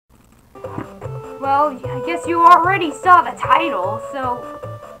Well, I guess you already saw the title, so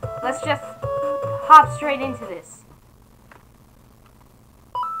let's just hop straight into this.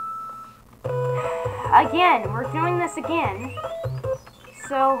 Again, we're doing this again.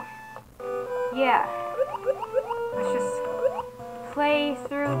 So, yeah. Let's just play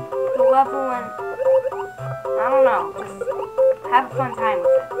through the level and, I don't know, just have a fun time with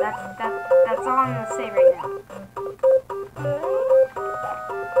it. That's all I'm gonna say right now.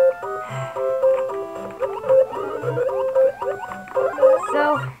 So,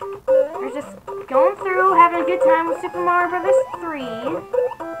 we're just going through, having a good time with Super Mario Bros. 3.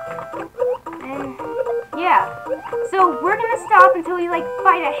 And, yeah. So, we're gonna stop until we, like,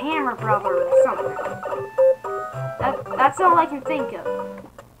 fight a Hammer Brother or something. That's all I can think of.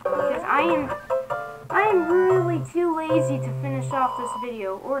 Because I am really too lazy to finish off this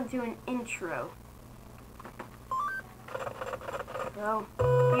video or do an intro. So,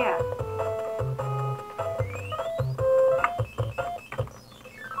 yeah.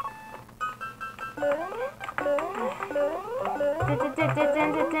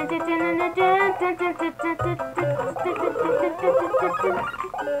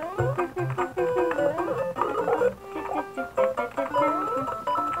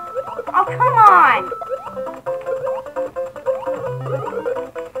 Oh, come on!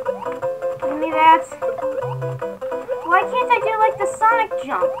 Give me that. Why can't I do, like, the Sonic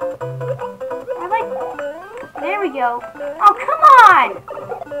jump? There we go. Oh, come on!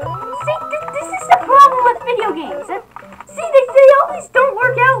 See, this is the problem with video games. See, they always don't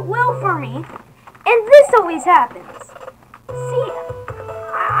work out well for me. And this always happens. See,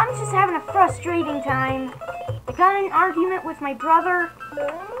 I'm just having a frustrating time. I got in an argument with my brother.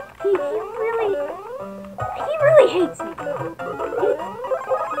 He really hates me.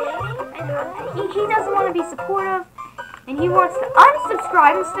 He doesn't want to be supportive, and he wants to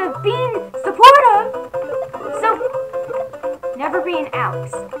unsubscribe instead of being supportive. So, never be an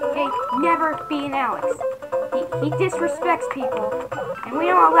Alex, okay? Never be an Alex. He disrespects people, and we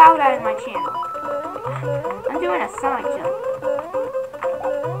don't allow that in my channel. I'm doing a Sonic jump.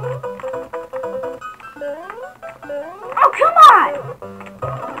 Oh, come on!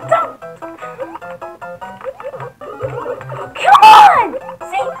 Come on!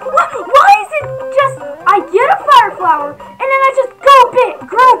 See, why is it just I get a fire flower and then I just grow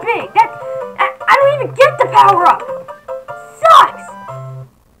big? I don't even get the power up.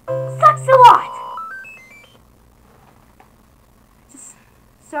 Sucks a lot. Just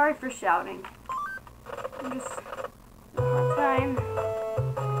sorry for shouting. I'm just hard time.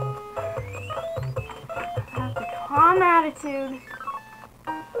 I have the calm attitude.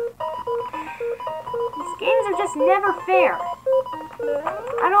 These games are just never fair.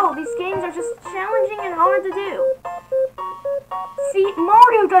 At all, these games are just challenging and hard to do. See,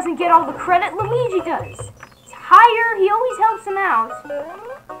 Mario doesn't get all the credit, Luigi does. He's higher, he always helps him out.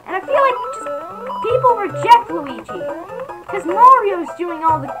 And I feel like just people reject Luigi. Because Mario's doing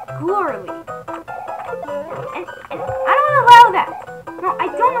all the glory. And I don't allow that. No, I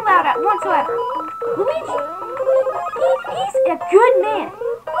don't allow that whatsoever. Luigi, he's a good man.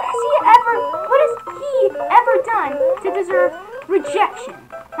 What has he ever done to deserve rejection?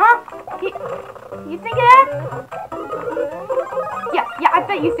 Huh? You think of that? Yeah, I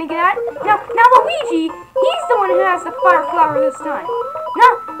bet you think of that. Now Luigi, he's the one who has the fire flower this time.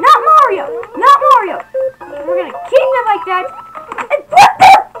 Not Mario. We're gonna keep it like that. And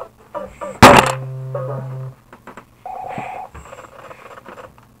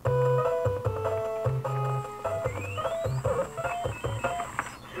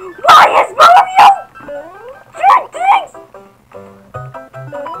why is Mario doing things?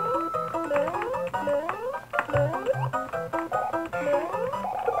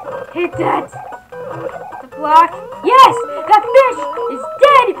 Hit that. The block. Yes! That fish is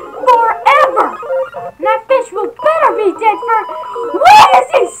dead forever! And that fish will better be dead for... Why is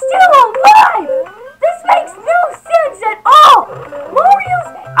he still alive? This makes no sense at all! Mario's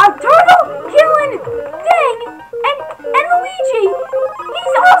a turtle-killing thing, and Luigi,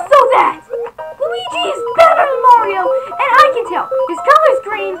 he's also that! Luigi is better than Mario, and I can tell. His color's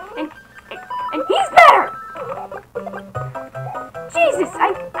green, and he's better! Jesus,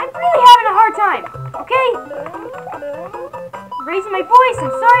 I'm really having a hard time, okay? Raising my voice,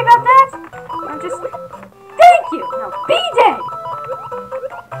 I'm sorry about that. Thank you! Now be dead!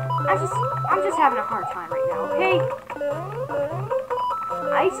 I'm just having a hard time right now, okay?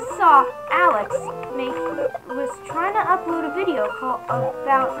 I just saw Alex was trying to upload a video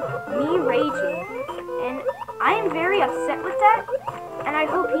about me raging, and I am very upset with that, and I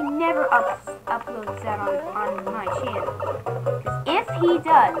hope he never uploads that on my channel. Because if he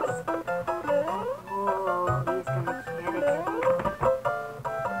does,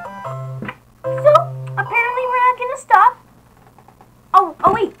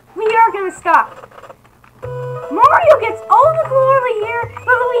 gonna stop. Mario gets all the glory here,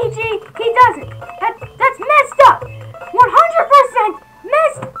 but Luigi, he doesn't. That's messed up. 100%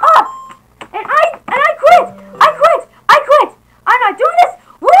 messed up. And I quit. I quit. I'm not doing this.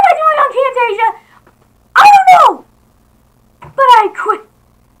 What am I doing on Camtasia? I don't know. But I quit.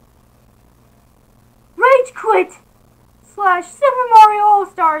 Rage quit / Super Mario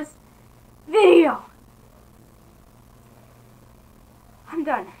All-Stars video. I'm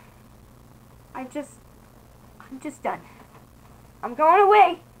done. I'm just done. I'm going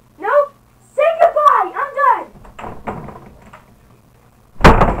away. Nope.